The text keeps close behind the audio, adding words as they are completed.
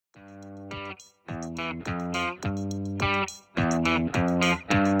Hello,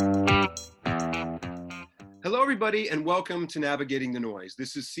 everybody, and welcome to Navigating the Noise.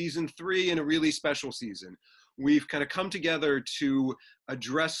 This is season 3 and a really special season. We've kind of come together to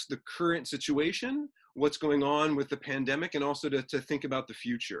address the current situation, what's going on with the pandemic, and also to think about the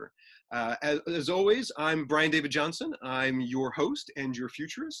future. As always, I'm Brian David Johnson. I'm your host and your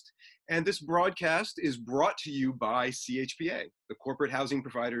futurist. And this broadcast is brought to you by CHPA, the Corporate Housing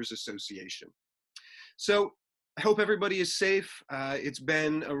Providers Association. So I hope everybody is safe. It's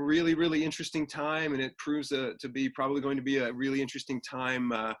been a really, really interesting time, and it proves to be probably going to be a really interesting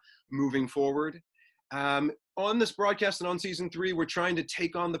time moving forward. On this broadcast and on season 3, we're trying to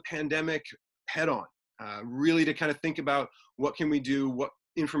take on the pandemic head on, really to kind of think about what can we do, what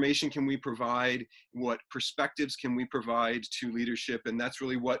information can we provide, what perspectives can we provide to leadership, and that's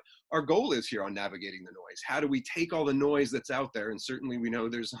really what our goal is here on Navigating the Noise. How do we take all the noise that's out there, and certainly we know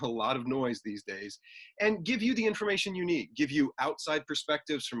there's a lot of noise these days, and give you the information you need, give you outside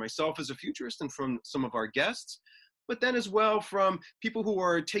perspectives from myself as a futurist and from some of our guests, but then as well from people who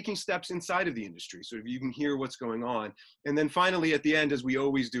are taking steps inside of the industry, so you can hear what's going on. And then finally, at the end, as we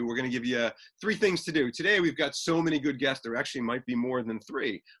always do, we're going to give you 3 things to do. Today, we've got so many good guests. There actually might be more than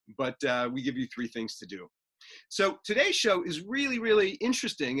 3, but we give you 3 things to do. So today's show is really, really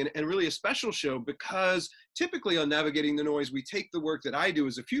interesting and really a special show because typically on Navigating the Noise, we take the work that I do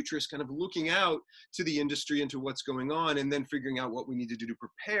as a futurist, kind of looking out to the industry and to what's going on and then figuring out what we need to do to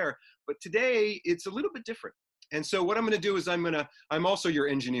prepare. But today, it's a little bit different. And so what I'm going to do is I'm also your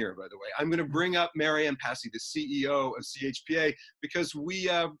engineer, by the way. I'm going to bring up Marianne Passy, the CEO of CHPA, because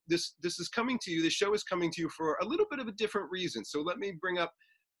this is coming to you, the show is coming to you for a little bit of a different reason. So let me bring up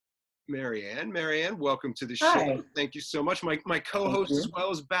Marianne. Marianne, welcome to the show. Hi. Thank you so much. My co-host as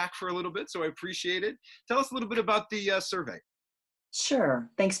well is back for a little bit, so I appreciate it. Tell us a little bit about the survey. Sure.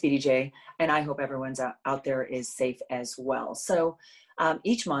 Thanks, BDJ. And I hope everyone's out there is safe as well. So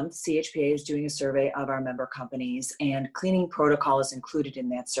each month, CHPA is doing a survey of our member companies, and cleaning protocol is included in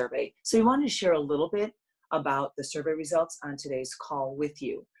that survey. So we wanted to share a little bit about the survey results on today's call with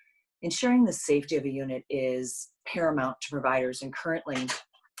you. Ensuring the safety of a unit is paramount to providers, and currently,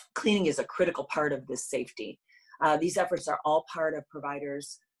 cleaning is a critical part of this safety. These efforts are all part of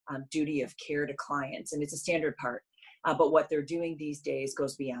providers' duty of care to clients, and it's a standard part. But what they're doing these days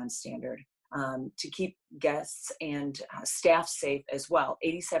goes beyond standard to keep guests and staff safe as well.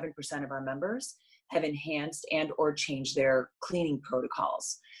 87% of our members have enhanced and or changed their cleaning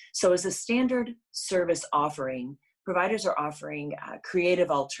protocols. So as a standard service offering, providers are offering creative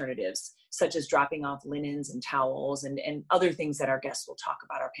alternatives, such as dropping off linens and towels and other things that our guests will talk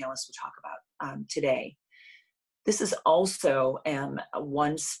about, our panelists will talk about today. This is also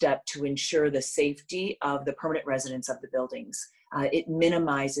one step to ensure the safety of the permanent residents of the buildings. It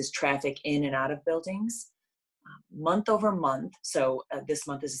minimizes traffic in and out of buildings. Month over month, so this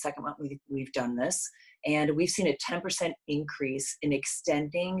month is the second month we've done this, and we've seen a 10% increase in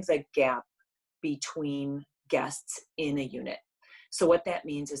extending the gap between guests in a unit. So what that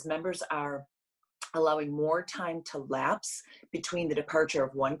means is members are allowing more time to lapse between the departure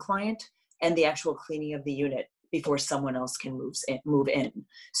of one client and the actual cleaning of the unit before someone else can move in.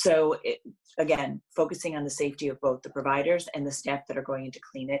 So again, focusing on the safety of both the providers and the staff that are going in to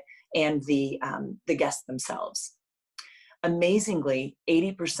clean it and the guests themselves. Amazingly,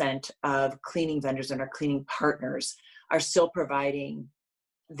 80% of cleaning vendors and our cleaning partners are still providing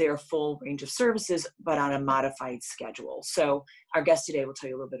their full range of services, but on a modified schedule. So our guest today will tell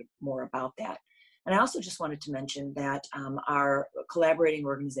you a little bit more about that. And I also just wanted to mention that our collaborating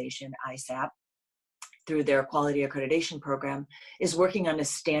organization, ISAP, through their quality accreditation program, is working on a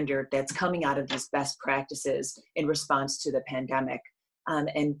standard that's coming out of these best practices in response to the pandemic.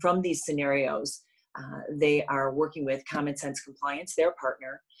 And from these scenarios, they are working with Common Sense Compliance, their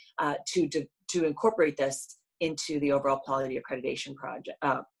partner, to incorporate this into the overall quality accreditation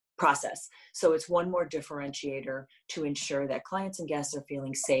process. So it's one more differentiator to ensure that clients and guests are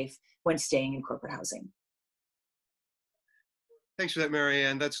feeling safe when staying in corporate housing. Thanks for that,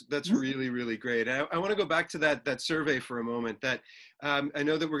 Marianne. That's really, really great. I want to go back to that survey for a moment. That I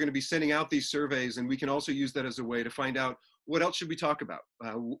know that we're going to be sending out these surveys, and we can also use that as a way to find out what else should we talk about.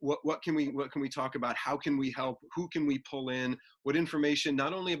 What can we talk about? How can we help? Who can we pull in? What information,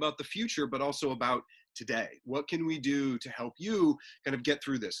 not only about the future, but also about today? What can we do to help you kind of get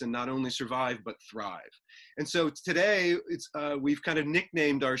through this and not only survive, but thrive? And so today, we've kind of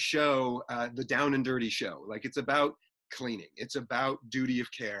nicknamed our show the Down and Dirty Show. Like, it's about cleaning. It's about duty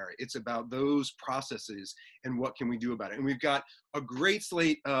of care. It's about those processes and what can we do about it. And we've got a great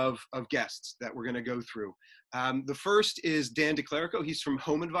slate of guests that we're going to go through. The first is Dan DeClerico. He's from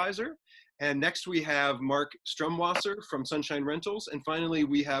Home Advisor. And next we have Mark Strumwasser from Sunshine Rentals. And finally,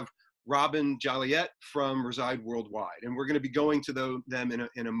 we have Robin Joliet from Reside Worldwide. And we're going to be going to them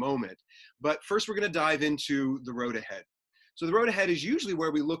in a moment. But first, we're going to dive into the road ahead. So the road ahead is usually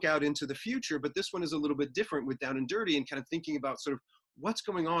where we look out into the future, but this one is a little bit different with Down and Dirty and kind of thinking about sort of what's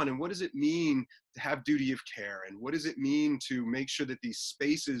going on and what does it mean to have duty of care, and what does it mean to make sure that these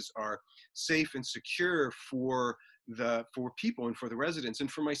spaces are safe and secure for people and for the residents. And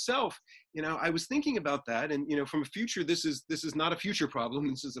for myself, I was thinking about that, and from a future, this is not a future problem.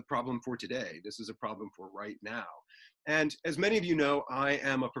 This is a problem for today. This is a problem for right now. And as many of you know, I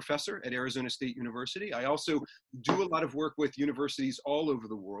am a professor at Arizona State University. I also do a lot of work with universities all over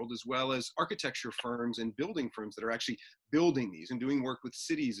the world, as well as architecture firms and building firms that are actually building these and doing work with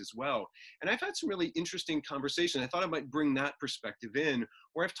cities as well. And I've had some really interesting conversations. I thought I might bring that perspective in,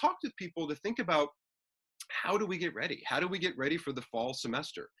 where I've talked with people to think about, how do we get ready? How do we get ready for the fall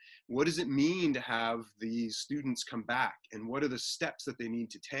semester? What does it mean to have these students come back? And what are the steps that they need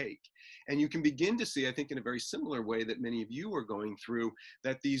to take? And you can begin to see, I think, in a very similar way that many of you are going through,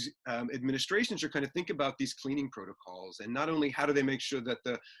 that these administrations are kind of think about these cleaning protocols. And not only how do they make sure that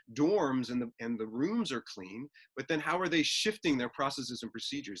the dorms and the rooms are clean, but then how are they shifting their processes and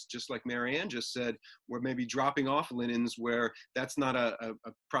procedures? Just like Marianne just said, we're maybe dropping off linens where that's not a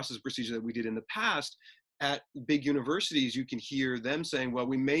process procedure that we did in the past. At big universities, you can hear them saying, well,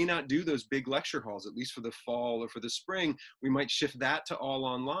 we may not do those big lecture halls, at least for the fall or for the spring. We might shift that to all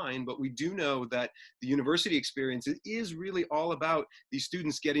online, but we do know that the university experience is really all about these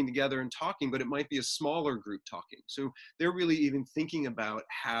students getting together and talking, but it might be a smaller group talking. So they're really even thinking about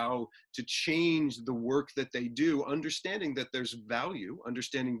how to change the work that they do, understanding that there's value,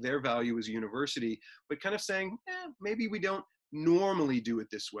 understanding their value as a university, but kind of saying, maybe we don't normally do it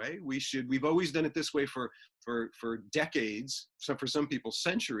this way. We've always done it this way for decades, so for some people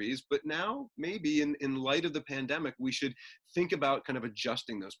centuries, but now maybe in light of the pandemic, we should think about kind of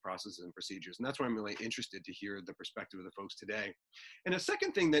adjusting those processes and procedures. And that's why I'm really interested to hear the perspective of the folks today. And a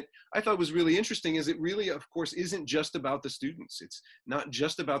second thing that I thought was really interesting is it really, of course, isn't just about the students. It's not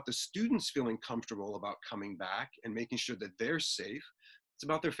just about the students feeling comfortable about coming back and making sure that they're safe. It's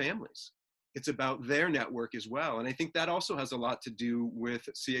about their families. It's about their network as well. And I think that also has a lot to do with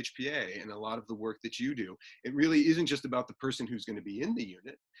CHPA and a lot of the work that you do. It really isn't just about the person who's going to be in the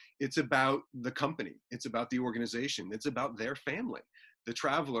unit. It's about the company. It's about the organization. It's about their family, the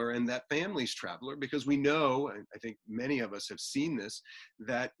traveler and that family's traveler, because we know, and I think many of us have seen this,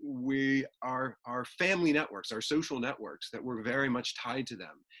 that our family networks, our social networks, that we're very much tied to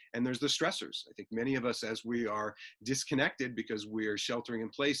them. And there's the stressors. I think many of us, as we are disconnected because we're sheltering in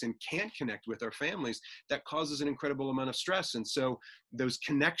place and can't connect with our families, that causes an incredible amount of stress. And so those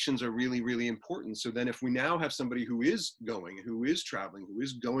connections are really, really important. So then if we now have somebody who is traveling, who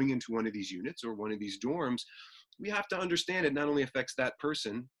is going into one of these units or one of these dorms, we have to understand it not only affects that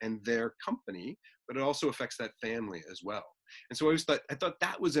person and their company, but it also affects that family as well. And so I thought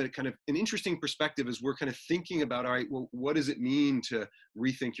that was a kind of an interesting perspective as we're kind of thinking about, all right, well, what does it mean to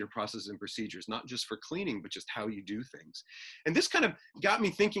rethink your processes and procedures, not just for cleaning, but just how you do things. And this kind of got me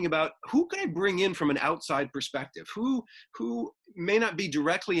thinking about, who can I bring in from an outside perspective, who may not be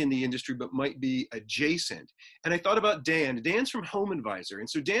directly in the industry, but might be adjacent. And I thought about Dan. Dan's from Home Advisor. And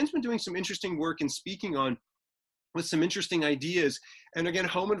so Dan's been doing some interesting work and speaking on with some interesting ideas. And again,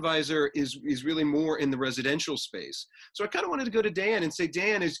 Home Advisor is really more in the residential space. So I kind of wanted to go to Dan and say,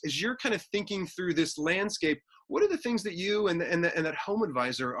 Dan, as you're kind of thinking through this landscape, what are the things that you and that Home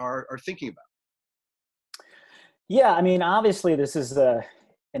Advisor are thinking about? Yeah, I mean, obviously this is an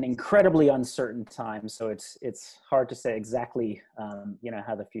incredibly uncertain time. So it's hard to say exactly,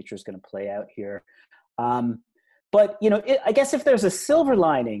 how the future is going to play out here. But, I guess if there's a silver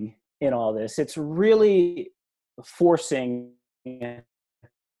lining in all this, it's really forcing a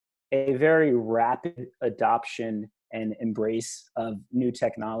very rapid adoption and embrace of new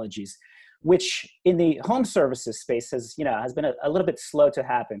technologies, which in the home services space has been a little bit slow to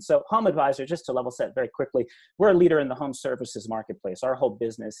happen. So Home Advisor, just to level set very quickly, we're a leader in the home services marketplace. Our whole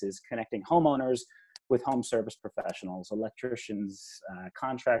business is connecting homeowners with home service professionals, electricians,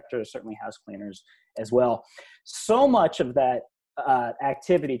 contractors, certainly house cleaners as well. So much of that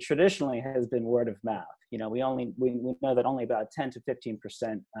activity traditionally has been word of mouth. We know that only about 10 to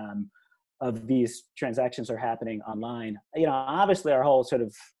 15% of these transactions are happening online. Obviously our whole sort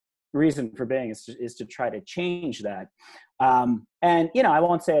of reason for being is to try to change that. And I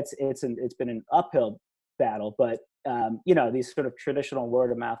won't say it's been an uphill battle, but these sort of traditional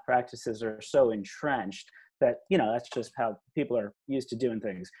word of mouth practices are so entrenched that that's just how people are used to doing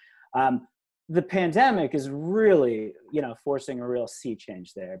things. the pandemic is really, forcing a real sea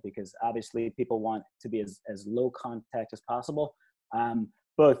change there, because obviously people want to be as low contact as possible,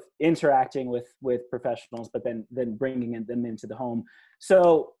 both interacting with professionals, but then bringing them into the home.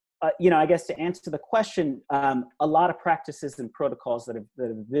 So, I guess to answer the question, a lot of practices and protocols that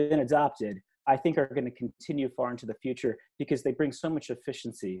have been adopted, I think, are going to continue far into the future, because they bring so much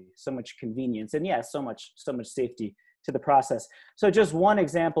efficiency, so much convenience, and so much safety to the process. So just one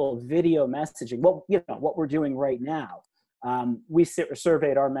example of video messaging, what we're doing right now. We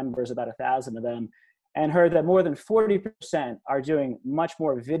surveyed our members, about 1,000 of them, and heard that more than 40% are doing much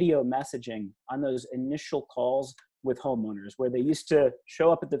more video messaging on those initial calls with homeowners, where they used to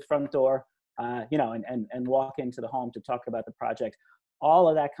show up at the front door, and walk into the home to talk about the project. All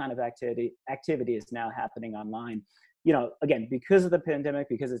of that kind of activity is now happening online. Again, because of the pandemic,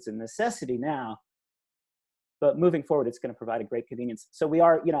 because it's a necessity now, but moving forward, it's going to provide a great convenience. So we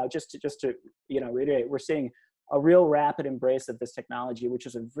are, just to reiterate, we're seeing a real rapid embrace of this technology, which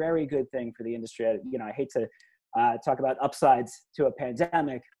is a very good thing for the industry. I hate to talk about upsides to a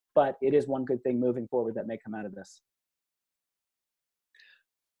pandemic, but it is one good thing moving forward that may come out of this.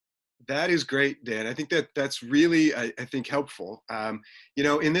 That is great, Dan. I think that's really, I think, helpful.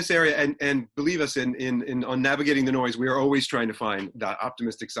 In this area, and believe us, in on Navigating the Noise, we are always trying to find the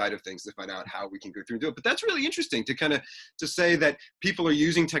optimistic side of things to find out how we can go through and do it. But that's really interesting to say that people are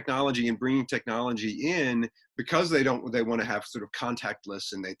using technology and bringing technology in because they want to have sort of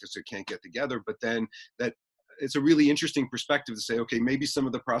contactless and they just can't get together. But then that it's a really interesting perspective to say, okay, maybe some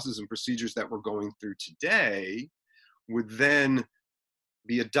of the processes and procedures that we're going through today would then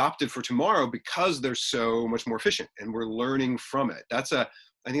be adopted for tomorrow because they're so much more efficient and we're learning from it. I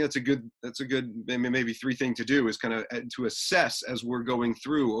think that's a good maybe three thing to do, is kind of to assess as we're going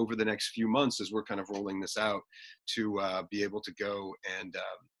through over the next few months, as we're kind of rolling this out, to be able to go and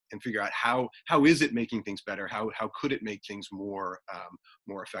figure out how is it making things better? How could it make things more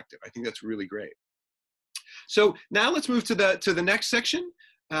effective? I think that's really great. So now let's move to the next section.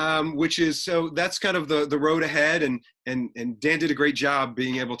 Which is, so that's kind of the road ahead, and Dan did a great job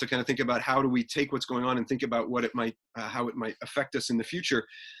being able to kind of think about how do we take what's going on and think about what it might, how it might affect us in the future.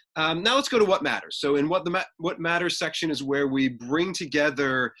 Now let's go to what matters. So in what matters section is where we bring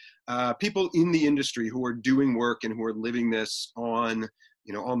together people in the industry who are doing work and who are living this on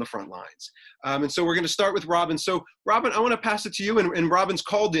the front lines. And so we're going to start with Robin. So Robin, I want to pass it to you, and Robin's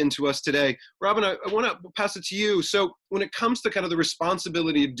called in to us today. Robin, I want to pass it to you. So when it comes to kind of the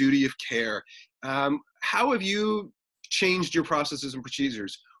responsibility of duty of care, how have you changed your processes and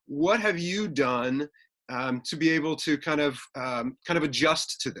procedures? What have you done to be able to kind of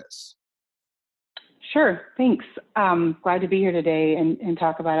adjust to this? Sure, thanks. Glad to be here today and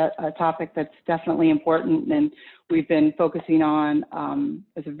talk about a topic that's definitely important and we've been focusing on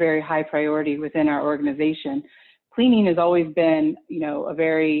as a very high priority within our organization. Cleaning has always been, a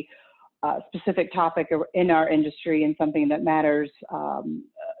very specific topic in our industry and something that matters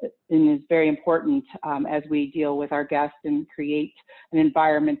and is very important as we deal with our guests and create an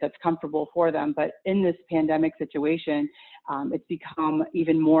environment that's comfortable for them. But in this pandemic situation, it's become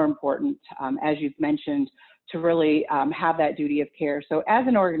even more important, as you've mentioned, to really have that duty of care. So as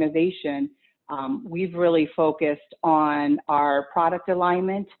an organization, we've really focused on our product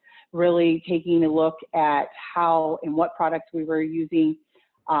alignment, really taking a look at how and what products we were using,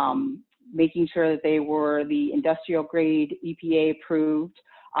 making sure that they were the industrial grade EPA approved,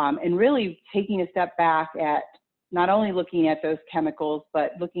 and really taking a step back at not only looking at those chemicals,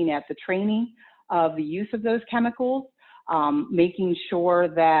 but looking at the training of the use of those chemicals, making sure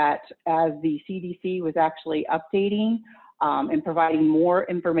that as the CDC was actually updating and providing more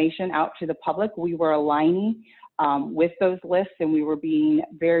information out to the public, we were aligning with those lists, and we were being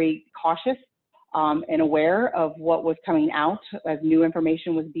very cautious and aware of what was coming out as new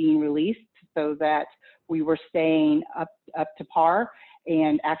information was being released, so that we were staying up to par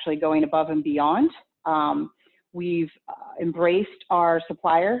and actually going above and beyond. We've embraced our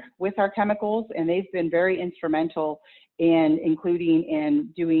supplier with our chemicals, and they've been very instrumental in including in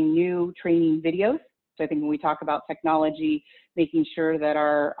doing new training videos. So I think when we talk about technology, making sure that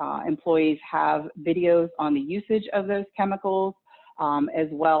our employees have videos on the usage of those chemicals, as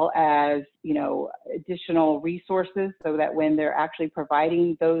well as, additional resources, so that when they're actually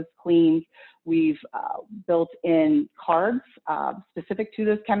providing those cleans, we've built in cards specific to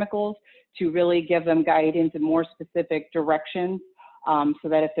those chemicals to really give them guidance and more specific directions, so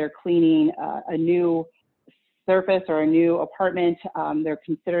that if they're cleaning a new surface or a new apartment, they're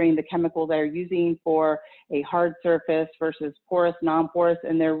considering the chemical they're using for a hard surface versus porous, non-porous,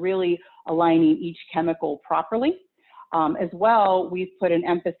 and they're really aligning each chemical properly. As well, we've put an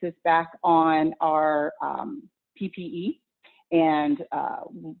emphasis back on our PPE and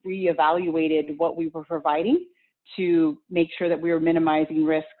reevaluated what we were providing to make sure that we were minimizing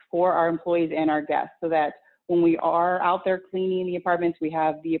risk for our employees and our guests, so that when we are out there cleaning the apartments, we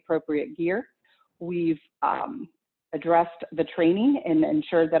have the appropriate gear. We've addressed the training and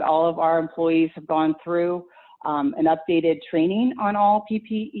ensured that all of our employees have gone through an updated training on all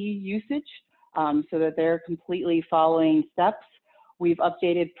PPE usage, so that they're completely following steps. We've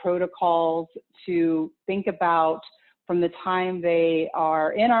updated protocols to think about, from the time they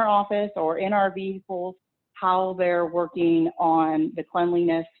are in our office or in our vehicles, how they're working on the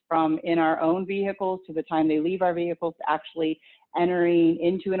cleanliness from in our own vehicles to the time they leave our vehicles to actually entering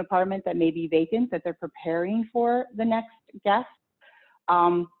into an apartment that may be vacant, that they're preparing for the next guest.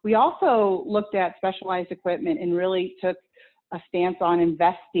 We also looked at specialized equipment and really took a stance on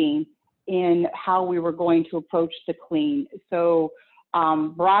investing in how we were going to approach the clean. So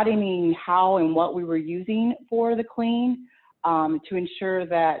broadening how and what we were using for the clean, to ensure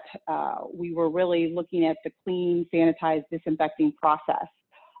that we were really looking at the clean, sanitized, disinfecting process.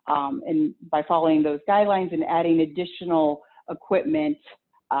 And by following those guidelines and adding additional equipment,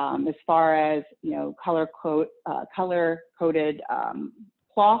 as far as, color-coded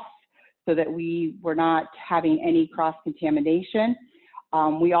cloths, so that we were not having any cross-contamination.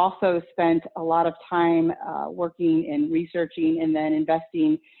 We also spent a lot of time working and researching and then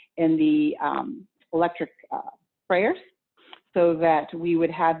investing in the electric sprayers, so that we would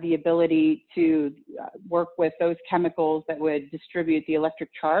have the ability to work with those chemicals that would distribute the electric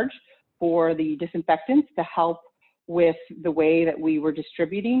charge for the disinfectants to help with the way that we were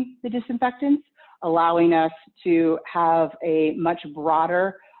distributing the disinfectants, allowing us to have a much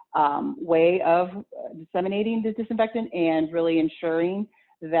broader way of disseminating the disinfectant and really ensuring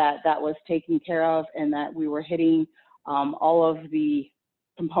that that was taken care of and that we were hitting all of the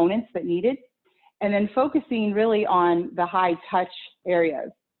components that needed. And then focusing really on the high touch areas,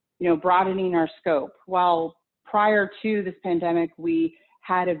 broadening our scope. While prior to this pandemic, we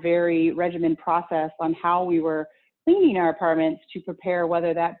had a very regimented process on how we were cleaning our apartments to prepare,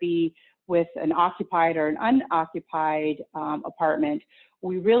 whether that be with an occupied or an unoccupied apartment.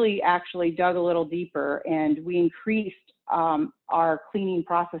 We really actually dug a little deeper, and we increased our cleaning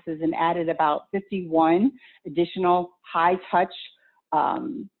processes and added about 51 additional high touch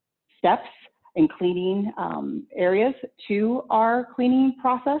steps and cleaning areas to our cleaning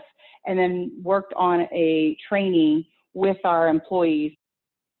process, and then worked on a training with our employees.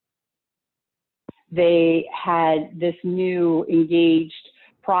 They had this new engaged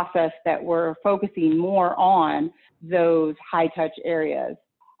process that we're focusing more on those high touch areas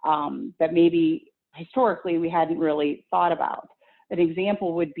that maybe historically we hadn't really thought about. An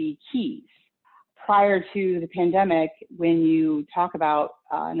example would be keys. Prior to the pandemic, when you talk about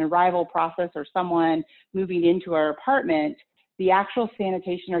an arrival process or someone moving into our apartment, the actual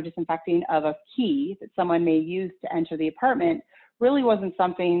sanitation or disinfecting of a key that someone may use to enter the apartment really wasn't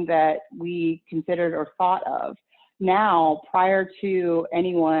something that we considered or thought of. Now, prior to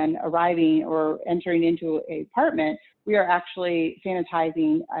anyone arriving or entering into an apartment, we are actually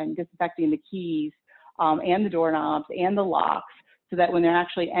sanitizing and disinfecting the keys and the doorknobs and the locks, so that when they're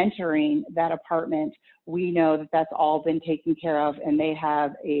actually entering that apartment, we know that that's all been taken care of and they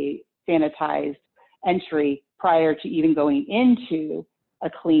have a sanitized entry prior to even going into a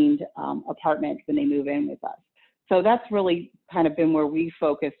cleaned apartment when they move in with us. So that's really kind of been where we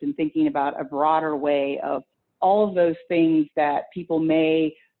focused in thinking about a broader way of all of those things that people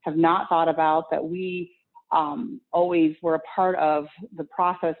may have not thought about, that we always were a part of the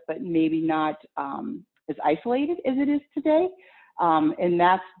process, but maybe not as isolated as it is today. And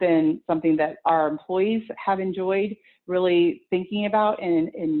that's been something that our employees have enjoyed really thinking about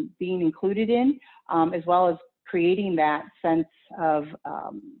and being included in, as well as creating that sense of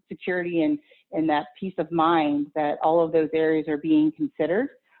security and that peace of mind that all of those areas are being considered.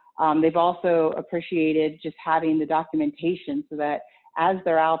 They've also appreciated just having the documentation, so that as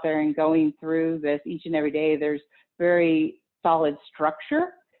they're out there and going through this each and every day, there's very solid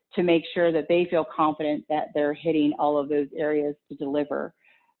structure to make sure that they feel confident that they're hitting all of those areas to deliver.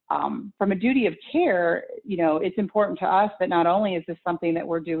 From a duty of care, it's important to us that not only is this something that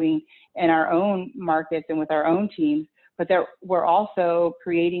we're doing in our own markets and with our own teams, but that we're also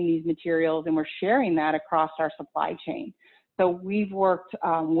creating these materials and we're sharing that across our supply chain. So we've worked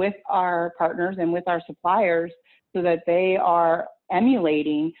with our partners and with our suppliers so that they are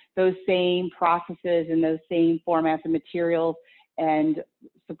emulating those same processes and those same formats and materials and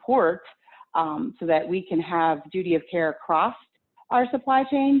support, so that we can have duty of care across our supply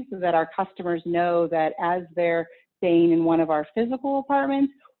chain, so that our customers know that as they're staying in one of our physical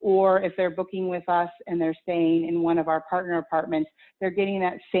apartments, or if they're booking with us and they're staying in one of our partner apartments, they're getting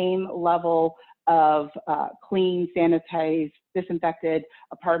that same level of clean, sanitized, disinfected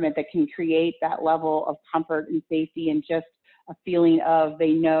apartment that can create that level of comfort and safety and just a feeling of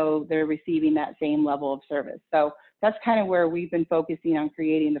they know they're receiving that same level of service. So that's kind of where we've been focusing on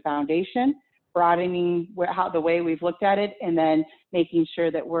creating the foundation, broadening the way we've looked at it, and then making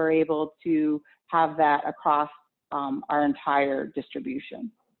sure that we're able to have that across our entire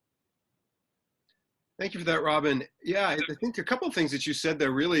distribution. Thank you for that, Robin. Yeah, I think a couple of things that you said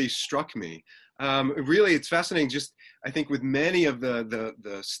there really struck me. Really, it's fascinating. Just I think with many of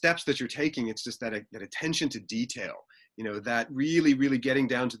the steps that you're taking, it's just that attention to detail. You know, that really getting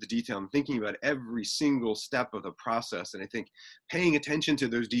down to the detail and thinking about every single step of the process. And I think paying attention to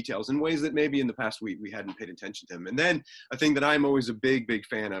those details in ways that maybe in the past we hadn't paid attention to them. And then a thing that I'm always a big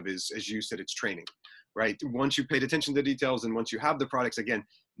fan of is, as you said, it's training. Right? Once you've paid attention to the details and once you have the products, again,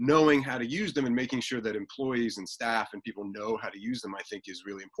 knowing how to use them and making sure that employees and staff and people know how to use them, I think is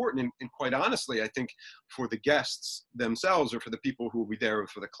really important. And quite honestly, I think for the guests themselves or for the people who will be there or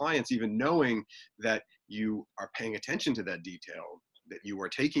for the clients, even knowing that you are paying attention to that detail, that you are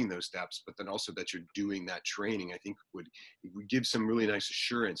taking those steps, but then also that you're doing that training, I think would give some really nice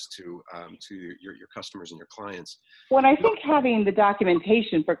assurance to your customers and your clients. Well, I think having the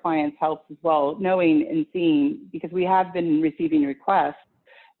documentation for clients helps as well, knowing and seeing, because we have been receiving requests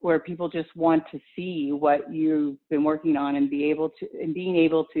where people just want to see what you've been working on and being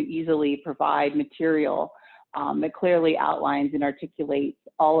able to easily provide material that clearly outlines and articulates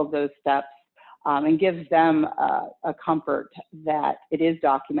all of those steps. And gives them a comfort that it is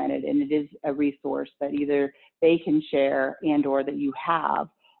documented and it is a resource that either they can share and or that you have.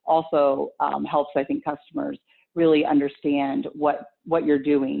 Also helps, I think, customers really understand what you're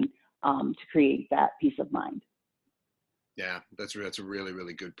doing to create that peace of mind. Yeah, that's a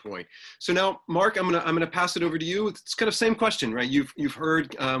really good point. So now, Mark, I'm gonna pass it over to you. It's kind of same question, right? You've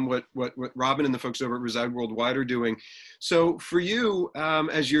heard what Robin and the folks over at Reside Worldwide are doing. So for you,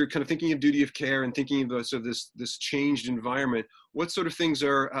 as you're kind of thinking of duty of care and thinking of this changed environment, what sort of things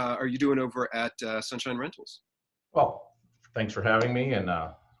are you doing over at Sunshine Rentals? Well, thanks for having me, and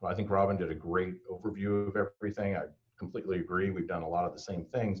I think Robin did a great overview of everything. I completely agree. We've done a lot of the same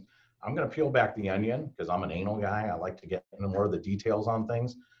things. I'm going to peel back the onion because I'm an anal guy. I like to get into more of the details on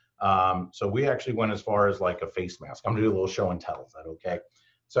things. So we actually went as far as like a face mask. I'm going to do a little show and tell. Is that okay?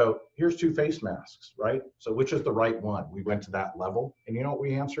 So here's 2 face masks, right? So which is the right one? We went to that level. And you know what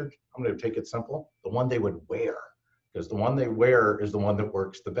we answered? I'm going to take it simple. The one they would wear. Because the one they wear is the one that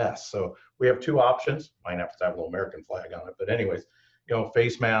works the best. So we have 2 options. Might have to have a little American flag on it. But anyways,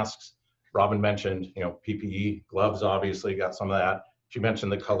 face masks. Robin mentioned, PPE, gloves, obviously got some of that. She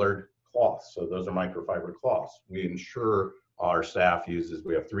mentioned the colored cloths. So those are microfiber cloths. We ensure our staff uses,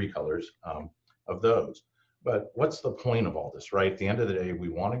 we have 3 colors of those. But what's the point of all this, right? At the end of the day, we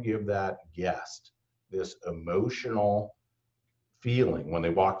want to give that guest this emotional feeling when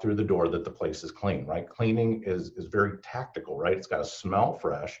they walk through the door that the place is clean, right? Cleaning is very tactical, right? It's got to smell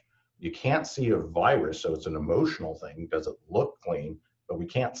fresh. You can't see a virus, so it's an emotional thing. Does it look clean? But we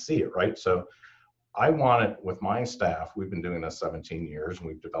can't see it, right? So I want it with my staff. We've been doing this 17 years and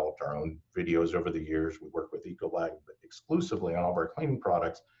we've developed our own videos over the years. We work with Ecolab exclusively on all of our cleaning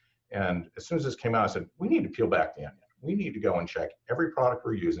products. And as soon as this came out, I said, we need to peel back the onion. We need to go and check every product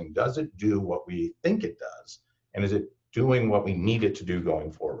we're using. Does it do what we think it does? And is it doing what we need it to do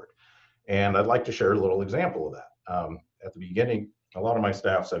going forward? And I'd like to share a little example of that. At the beginning, a lot of my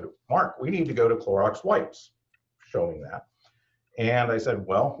staff said, Mark, we need to go to Clorox wipes, showing that. And I said,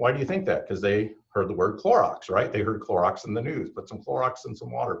 well, why do you think that? Because they heard the word Clorox, right? They heard Clorox in the news, put some Clorox in some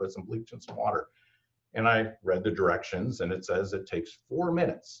water, put some bleach in some water. And I read the directions and it says it takes 4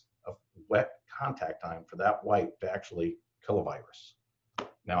 minutes of wet contact time for that wipe to actually kill a virus.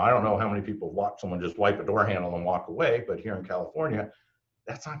 Now, I don't know how many people watch someone just wipe a door handle and walk away, but here in California,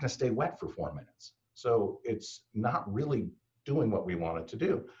 that's not going to stay wet for 4 minutes. So it's not really doing what we want it to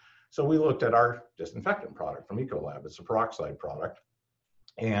do. So we looked at our disinfectant product from Ecolab. It's a peroxide product.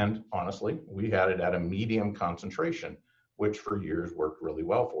 And honestly, we had it at a medium concentration, which for years worked really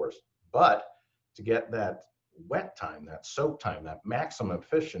well for us. But to get that wet time, that soak time, that maximum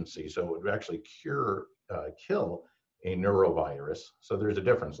efficiency, so it would actually kill a neurovirus. So there's a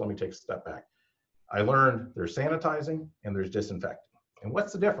difference. Let me take a step back. I learned there's sanitizing and there's disinfecting. And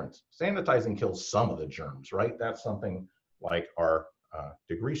what's the difference? Sanitizing kills some of the germs, right? That's something like our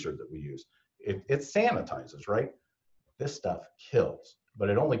degreaser that we use. It sanitizes, right? This stuff kills, but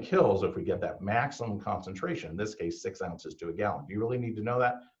it only kills if we get that maximum concentration, in this case, 6 ounces to a gallon. Do you really need to know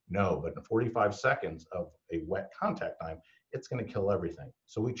that? No, but in 45 seconds of a wet contact time, it's going to kill everything.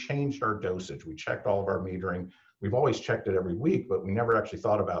 So we changed our dosage. We checked all of our metering. We've always checked it every week, but we never actually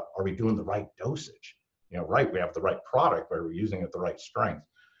thought about, are we doing the right dosage? Right, we have the right product, but are we using it the right strength?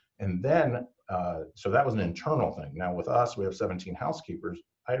 And then, so that was an internal thing. Now with us, we have 17 housekeepers.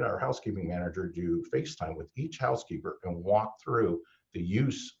 I had our housekeeping manager do FaceTime with each housekeeper and walk through the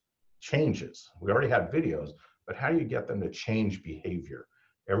use changes. We already had videos, but how do you get them to change behavior?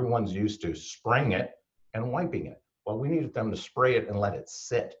 Everyone's used to spraying it and wiping it. Well, we needed them to spray it and let it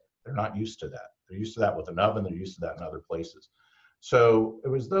sit. They're not used to that. They're used to that with an oven. They're used to that in other places. So it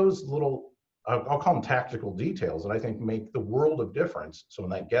was those little, I'll call them tactical details that I think make the world of difference. So when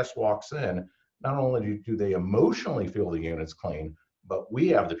that guest walks in, not only do they emotionally feel the unit's clean, but we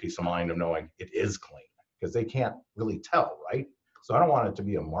have the peace of mind of knowing it is clean, because they can't really tell, right? So I don't want it to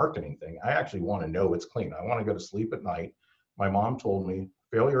be a marketing thing. I actually want to know it's clean. I want to go to sleep at night. My mom told me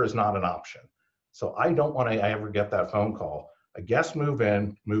failure is not an option. So I don't want to ever get that phone call. A guest moved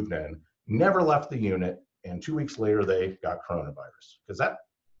in, never left the unit, and 2 weeks later they got coronavirus, because that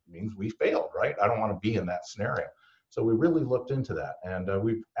means we failed, right? I don't want to be in that scenario. So we really looked into that, and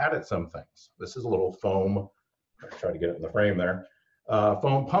we've added some things. This is a little foam, I'll try to get it in the frame there,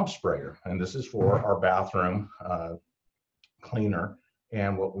 foam pump sprayer, and this is for our bathroom cleaner.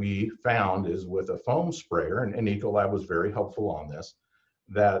 And what we found is with a foam sprayer, and Ecolab was very helpful on this,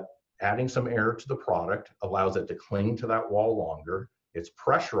 that adding some air to the product allows it to cling to that wall longer. It's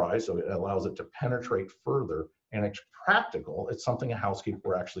pressurized, so it allows it to penetrate further, and it's practical. It's something a housekeeper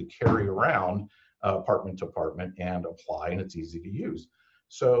will actually carry around apartment to apartment and apply, and it's easy to use.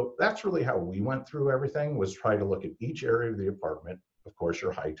 So that's really how we went through everything, was try to look at each area of the apartment, of course,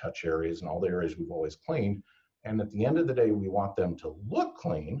 your high touch areas and all the areas we've always cleaned. And at the end of the day, we want them to look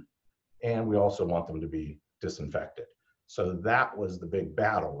clean, and we also want them to be disinfected. So that was the big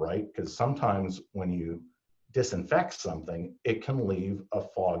battle, right? Because sometimes when you disinfect something, it can leave a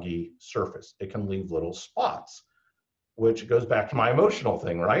foggy surface. It can leave little spots, which goes back to my emotional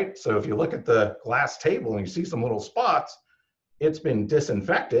thing, right? So if you look at the glass table and you see some little spots, it's been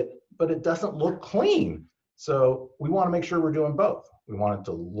disinfected, but it doesn't look clean. So we want to make sure we're doing both. We want it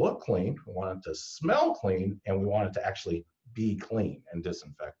to look clean, we want it to smell clean, and we want it to actually be clean and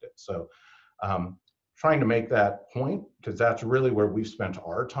disinfected. So trying to make that point, because that's really where we've spent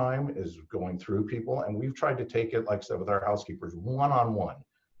our time, is going through people. And we've tried to take it, like I said, with our housekeepers, one-on-one.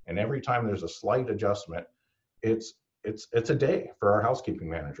 And every time there's a slight adjustment, it's a day for our housekeeping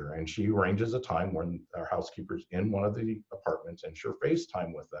manager. And she arranges a time when our housekeeper's in one of the apartments, and she'll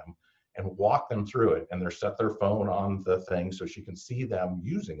FaceTime with them and walk them through it. And they're set their phone on the thing so she can see them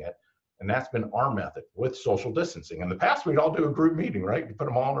using it. And that's been our method with social distancing. In the past, we'd all do a group meeting, right? You put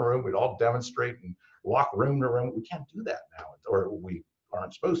them all in a room, we'd all demonstrate and walk room to room. We can't do that now, or we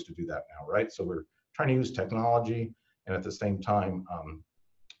aren't supposed to do that now, right? So we're trying to use technology, and at the same time,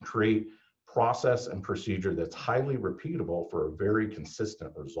 create process and procedure that's highly repeatable for a very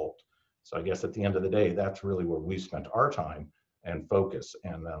consistent result. So I guess at the end of the day, that's really where we spent our time and focus.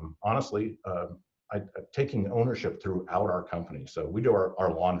 And honestly, taking ownership throughout our company. So we do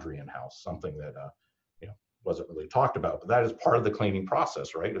our laundry in-house, something that wasn't really talked about, but that is part of the cleaning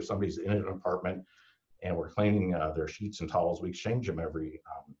process, right? If somebody's in an apartment and we're cleaning their sheets and towels, we exchange them every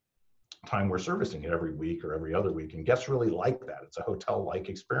time we're servicing it, every week or every other week. And guests really like that. It's a hotel-like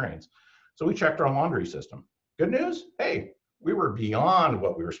experience. So we checked our laundry system. Good news, hey, we were beyond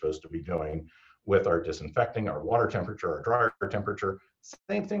what we were supposed to be doing with our disinfecting, our water temperature, our dryer temperature.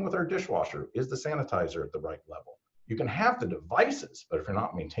 Same thing with our dishwasher. Is the sanitizer at the right level? You can have the devices, but if you're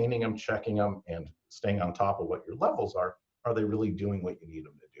not maintaining them, checking them, and staying on top of what your levels are they really doing what you need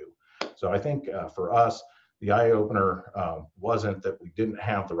them to do? So I think for us, the eye-opener wasn't that we didn't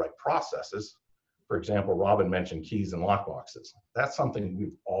have the right processes. For example, Robin mentioned keys and lock boxes. That's something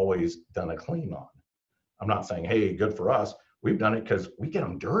we've always done a clean on. I'm not saying, hey, good for us. We've done it because we get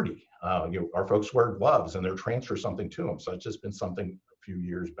them dirty. Our folks wear gloves and they're transfer something to them. So it's just been something a few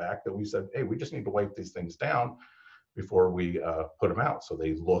years back that we said, hey, we just need to wipe these things down before we put them out so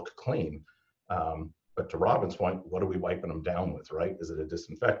they look clean. But to Robin's point, what are we wiping them down with, right? Is it a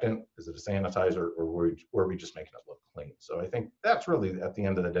disinfectant? Is it a sanitizer? Or are we just making it look clean? So I think that's really, at the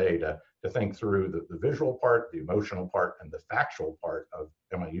end of the day, to think through the visual part, the emotional part, and the factual part of,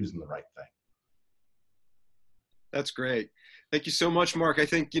 am I using the right thing? That's great. Thank you so much, Mark. I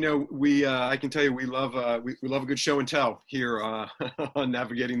think, I can tell you we love a good show and tell here on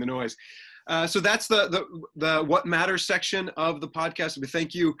Navigating the Noise. So that's the what matters section of the podcast. But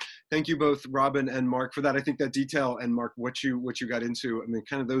thank you both, Robin and Mark, for that. I think that detail, and Mark, what you got into, I mean,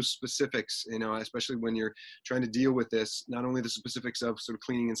 kind of those specifics, you know, especially when you're trying to deal with this, not only the specifics of sort of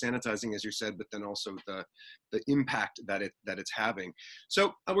cleaning and sanitizing, as you said, but then also the impact that it's having.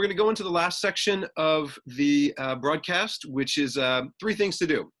 So we're going to go into the last section of the broadcast, which is 3 things to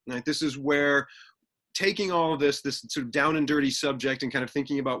do. Right? This is where taking all of this sort of down and dirty subject and kind of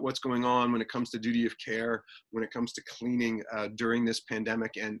thinking about what's going on when it comes to duty of care, when it comes to cleaning during this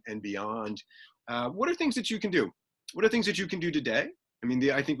pandemic and beyond. What are things that you can do? What are things that you can do today? I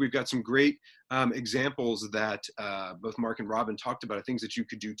mean, I think we've got some great examples that both Mark and Robin talked about, things that you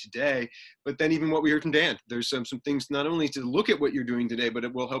could do today, but then even what we heard from Dan, there's some things not only to look at what you're doing today, but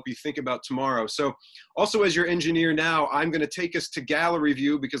it will help you think about tomorrow. So also, as your engineer now, I'm going to take us to gallery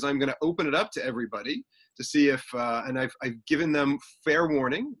view, because I'm going to open it up to everybody to see if, and I've given them fair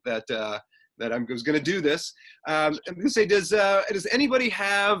warning that I was going to do this. I'm going to say, does anybody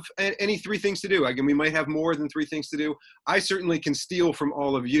have any 3 things to do? Again, we might have more than 3 things to do. I certainly can steal from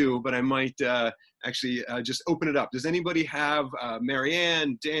all of you, but I might actually just open it up. Does anybody have,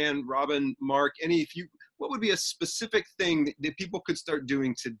 Marianne, Dan, Robin, Mark, what would be a specific thing that people could start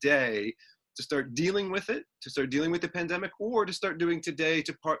doing today to start dealing with it, to start dealing with the pandemic, or to start doing today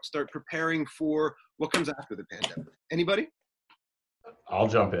to start preparing for what comes after the pandemic? Anybody? I'll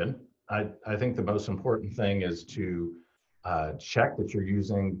jump in. I think the most important thing is to check that you're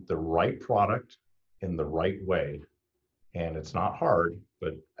using the right product in the right way. And it's not hard,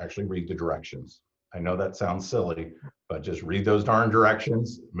 but actually read the directions. I know that sounds silly, but just read those darn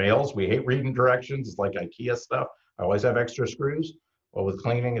directions. Males, we hate reading directions. It's like IKEA stuff. I always have extra screws. Well, with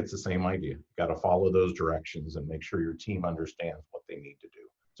cleaning, it's the same idea. You got to follow those directions and make sure your team understands what they need to do.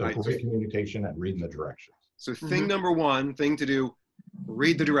 So Right. Great communication and reading the directions. So thing number 1, thing to do,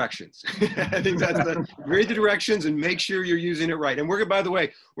 read the directions. I think that's read the directions and make sure you're using it right. And by the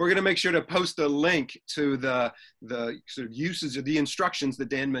way, we're going to make sure to post a link to the sort of usage of the instructions that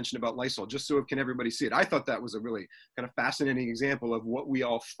Dan mentioned about Lysol, just so everybody see it. I thought that was a really kind of fascinating example of what we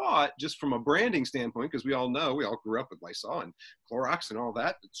all thought, just from a branding standpoint, because we all grew up with Lysol and Clorox and all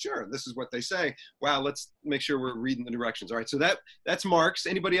that. But sure, this is what they say. Wow, let's make sure we're reading the directions. All right, so that's Mark's.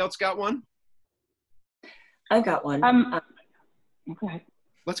 Anybody else got one? I've got one. Go ahead.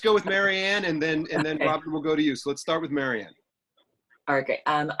 Let's go with Marianne, and then Okay. Robin will go to you. So let's start with Marianne. All right, great.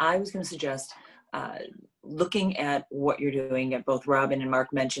 I was going to suggest looking at what you're doing. Both Robin and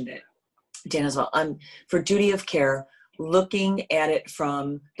Mark mentioned it, Dan as well. For duty of care, looking at it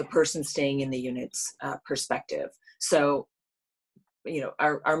from the person staying in the unit's perspective. So, you know,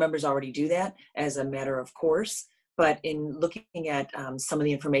 our members already do that as a matter of course, but in looking at some of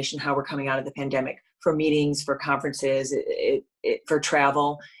the information, how we're coming out of the pandemic, for meetings, for conferences, for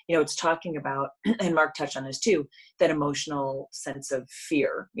travel, you know, it's talking about, and Mark touched on this too, that emotional sense of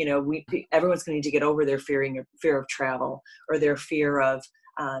fear. You know, everyone's going to need to get over their fear of travel, or their fear of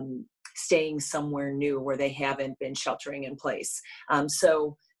staying somewhere new where they haven't been sheltering in place.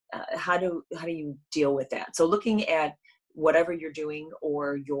 So how do you deal with that? So looking at whatever you're doing,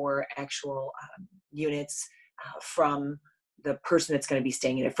 or your actual units from the person that's going to be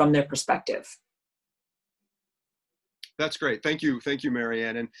staying in it, from their perspective. That's great. Thank you,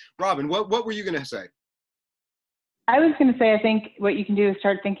 Marianne. And Robin, what were you going to say? I was going to say, I think what you can do is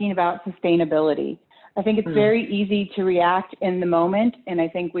start thinking about sustainability. I think it's very easy to react in the moment, and I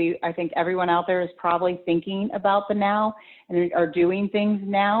think everyone out there is probably thinking about the now and are doing things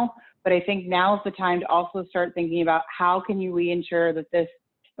now. But I think now is the time to also start thinking about how can you ensure that this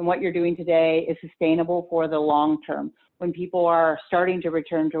and what you're doing today is sustainable for the long term. When people are starting to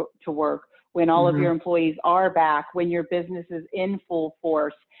return to work, when all of your employees are back, when your business is in full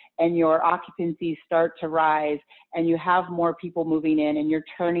force and your occupancies start to rise and you have more people moving in and you're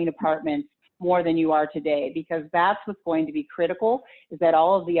turning apartments more than you are today, because that's what's going to be critical, is that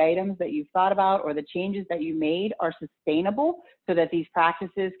all of the items that you've thought about or the changes that you made are sustainable, so that these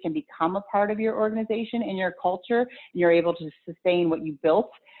practices can become a part of your organization and your culture, and you're able to sustain what you built,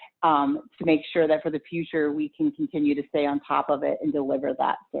 to make sure that for the future we can continue to stay on top of it and deliver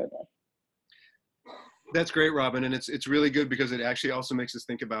that service. That's great, Robin, and it's really good because it actually also makes us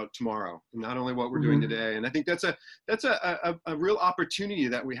think about tomorrow, not only what we're doing today. And I think that's a real opportunity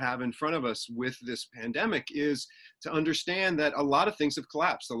that we have in front of us with this pandemic, is to understand that a lot of things have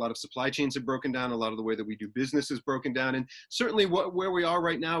collapsed. A lot of supply chains have broken down. A lot of the way that we do business is broken down. And certainly where we are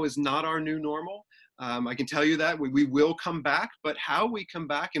right now is not our new normal. I can tell you that we will come back, but how we come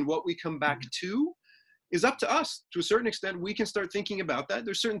back and what we come back to is up to us. To a certain extent, we can start thinking about that.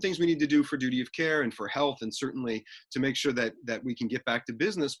 There's certain things we need to do for duty of care and for health, and certainly to make sure that we can get back to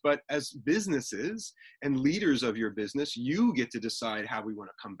business. But as businesses and leaders of your business, you get to decide how we want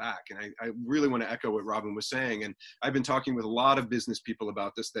to come back. And I really want to echo what Robin was saying. And I've been talking with a lot of business people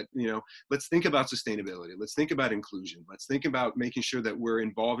about this, that, let's think about sustainability. Let's think about inclusion. Let's think about making sure that we're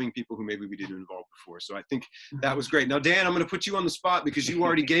involving people who maybe we didn't involve before. So I think that was great. Now, Dan, I'm going to put you on the spot because you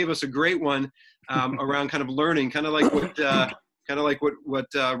already gave us a great one around kind of learning, kind of like what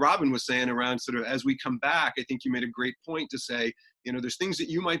Robin was saying around sort of as we come back. I think you made a great point to say, there's things that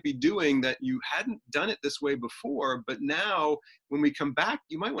you might be doing that you hadn't done it this way before, but now when we come back,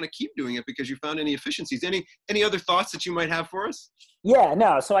 you might want to keep doing it because you found any efficiencies. Any other thoughts that you might have for us? Yeah,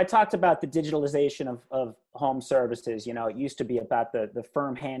 no. So I talked about the digitalization of home services. It used to be about the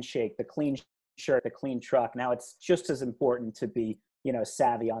firm handshake, the clean shirt, the clean truck. Now it's just as important to be,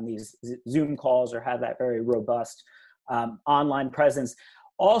 savvy on these Zoom calls or have that very robust online presence.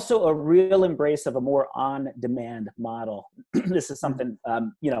 Also, a real embrace of a more on-demand model. This is something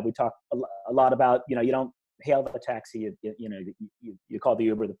we talk a lot about. You don't hail the taxi. You call the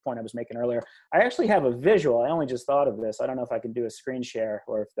Uber. The point I was making earlier. I actually have a visual. I only just thought of this. I don't know if I can do a screen share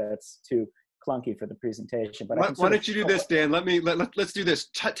or if that's too clunky for the presentation. But why don't you do this, Dan? Let's do this.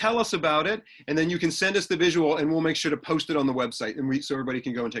 Tell us about it, and then you can send us the visual, and we'll make sure to post it on the website, and so everybody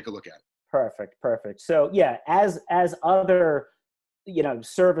can go and take a look at it. Perfect. So yeah, as other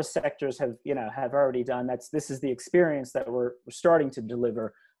service sectors have already done, this is the experience that we're starting to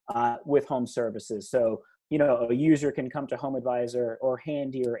deliver with home services. So a user can come to HomeAdvisor or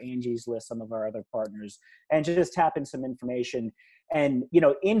Handy or Angie's List, some of our other partners, and just tap in some information and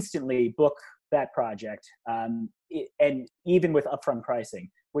instantly book that project, and even with upfront pricing,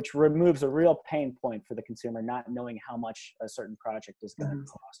 which removes a real pain point for the consumer not knowing how much a certain project is going to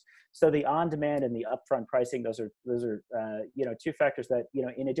cost. So the on-demand and the upfront pricing, those are two factors that,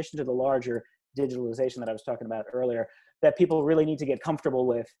 in addition to the larger digitalization that I was talking about earlier, that people really need to get comfortable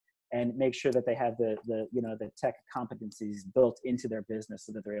with and make sure that they have the tech competencies built into their business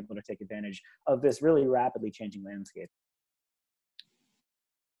so that they're able to take advantage of this really rapidly changing landscape.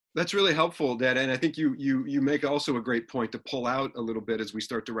 That's really helpful, Dad. And I think you make also a great point to pull out a little bit as we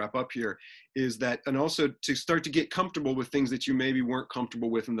start to wrap up here, is that, and also to start to get comfortable with things that you maybe weren't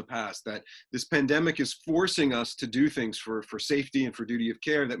comfortable with in the past, that this pandemic is forcing us to do things for safety and for duty of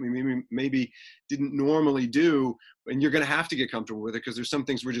care that we maybe didn't normally do. And you're going to have to get comfortable with it because there's some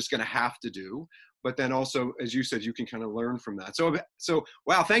things we're just going to have to do. But then also, as you said, you can kind of learn from that. So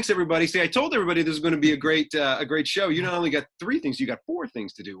wow, thanks everybody. See, I told everybody this is going to be a great show. You not only got 3 things, you got 4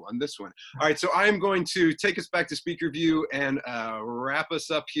 things to do on this one. All right, so I'm going to take us back to speaker view and wrap us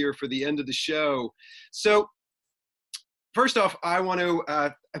up here for the end of the show. So first off, I want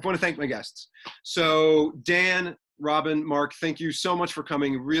to thank my guests. So Dan, Robin, Mark, thank you so much for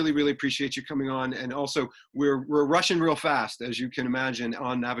coming. Really, really appreciate you coming on. And also, we're rushing real fast, as you can imagine,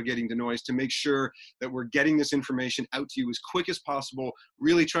 on Navigating the Noise to make sure that we're getting this information out to you as quick as possible,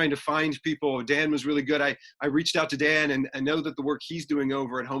 really trying to find people. Dan was really good. I reached out to Dan, and I know that the work he's doing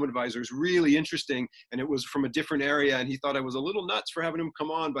over at HomeAdvisor is really interesting, and it was from a different area, and he thought I was a little nuts for having him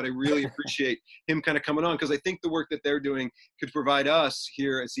come on, but I really appreciate him kind of coming on, because I think the work that they're doing could provide us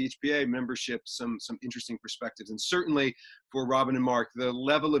here at CHPA membership some interesting perspectives. And certainly for Robin and Mark, the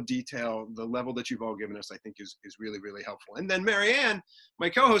level of detail, the level that you've all given us, I think is really, really helpful. And then Marianne, my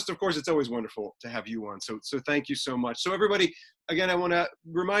co-host, of course, it's always wonderful to have you on. So thank you so much. So everybody, again, I want to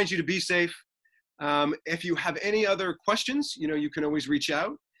remind you to be safe. If you have any other questions, you can always reach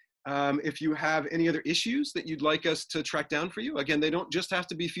out. If you have any other issues that you'd like us to track down for you, again, they don't just have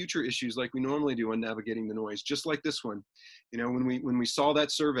to be future issues like we normally do on Navigating the Noise, just like this one. When we saw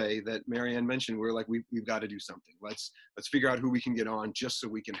that survey that Marianne mentioned, we were like, we've got to do something. Let's figure out who we can get on just so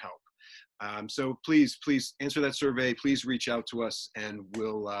we can help. So please answer that survey. Please reach out to us, and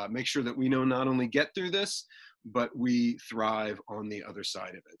we'll make sure that we not only get through this, but we thrive on the other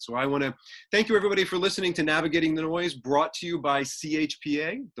side of it. So I want to thank you, everybody, for listening to Navigating the Noise, brought to you by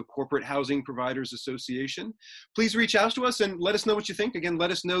CHPA, the Corporate Housing Providers Association. Please reach out to us and let us know what you think. Again,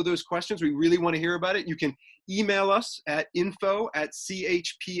 let us know those questions. We really want to hear about it. You can email us at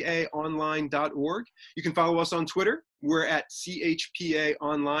info@chpaonline.org. You can follow us on Twitter. We're at CHPA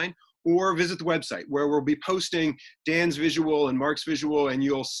Online. Or visit the website, where we'll be posting Dan's visual and Mark's visual, and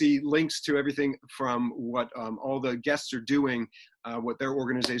you'll see links to everything from what all the guests are doing, what their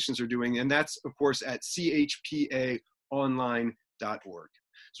organizations are doing. And that's, of course, at chpaonline.org.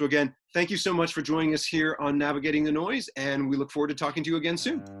 So again, thank you so much for joining us here on Navigating the Noise, and we look forward to talking to you again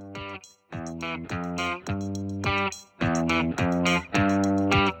soon.